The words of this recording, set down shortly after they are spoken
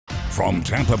From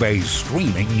Tampa Bay's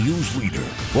streaming news leader,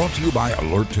 brought to you by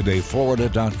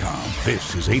AlertTodayFlorida.com.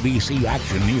 This is ABC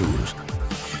Action News.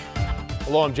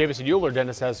 Hello, I'm Jamison Euler.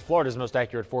 Dennis has Florida's most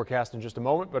accurate forecast in just a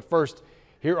moment. But first,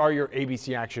 here are your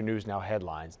ABC Action News Now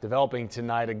headlines. Developing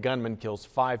tonight, a gunman kills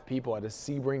 5 people at a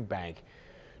Sebring bank.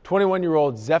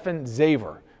 21-year-old Zephan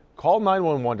Zaver called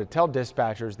 911 to tell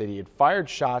dispatchers that he had fired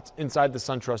shots inside the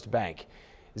SunTrust Bank.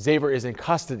 Zaver is in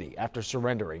custody after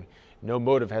surrendering. No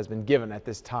motive has been given at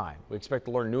this time. We expect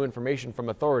to learn new information from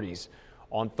authorities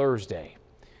on Thursday.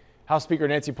 House Speaker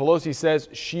Nancy Pelosi says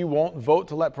she won't vote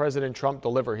to let President Trump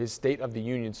deliver his State of the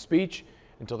Union speech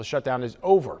until the shutdown is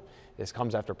over. This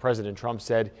comes after President Trump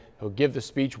said he'll give the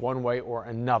speech one way or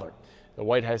another. The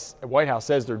White House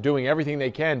says they're doing everything they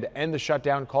can to end the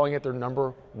shutdown, calling it their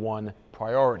 #1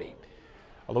 priority.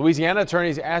 A Louisiana attorney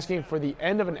is asking for the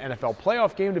end of an NFL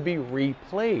playoff game to be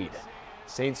replayed.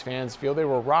 Saints fans feel they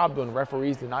were robbed when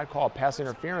referees did not call pass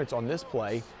interference on this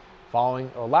play,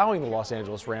 allowing the Los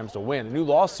Angeles Rams to win. A new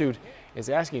lawsuit is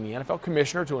asking the NFL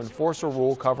commissioner to enforce a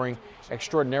rule covering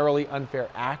extraordinarily unfair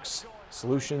acts.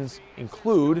 Solutions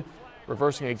include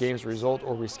reversing a game's result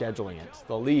or rescheduling it.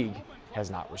 The league has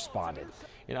not responded.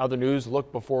 In other news,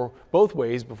 look both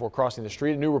ways before crossing the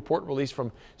street. A new report released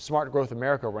from Smart Growth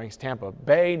America ranks Tampa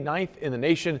Bay 9th in the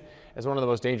nation as one of the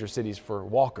most dangerous cities for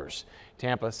walkers.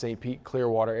 Tampa, St. Pete,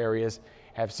 Clearwater areas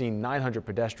have seen 900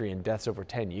 pedestrian deaths over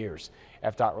 10 years.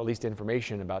 FDOT released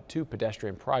information about 2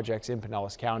 pedestrian projects in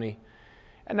Pinellas County.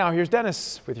 And now here's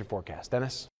Dennis with your forecast.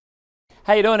 Dennis.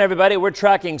 How you doing, everybody? We're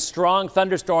tracking strong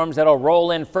thunderstorms that'll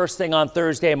roll in first thing on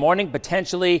Thursday morning,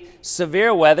 potentially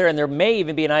severe weather, and there may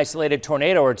even be an isolated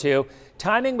tornado or two.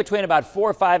 Timing between about 4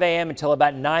 or 5 a.m. until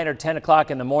about 9 or 10 o'clock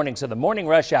in the morning, so the morning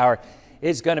rush hour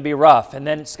is going to be rough. And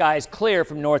then skies clear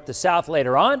from north to south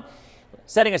later on,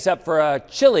 setting us up for a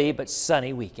chilly but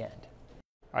sunny weekend.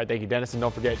 All right, thank you, Dennis. And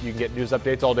don't forget, you can get news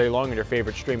updates all day long on your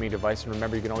favorite streaming device. And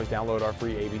remember, you can always download our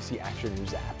free ABC Action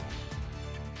News app.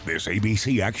 This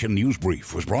ABC Action News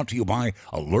Brief was brought to you by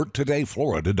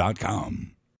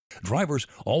AlertTodayFlorida.com. Drivers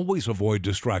always avoid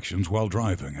distractions while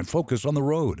driving and focus on the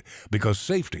road because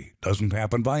safety doesn't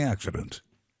happen by accident.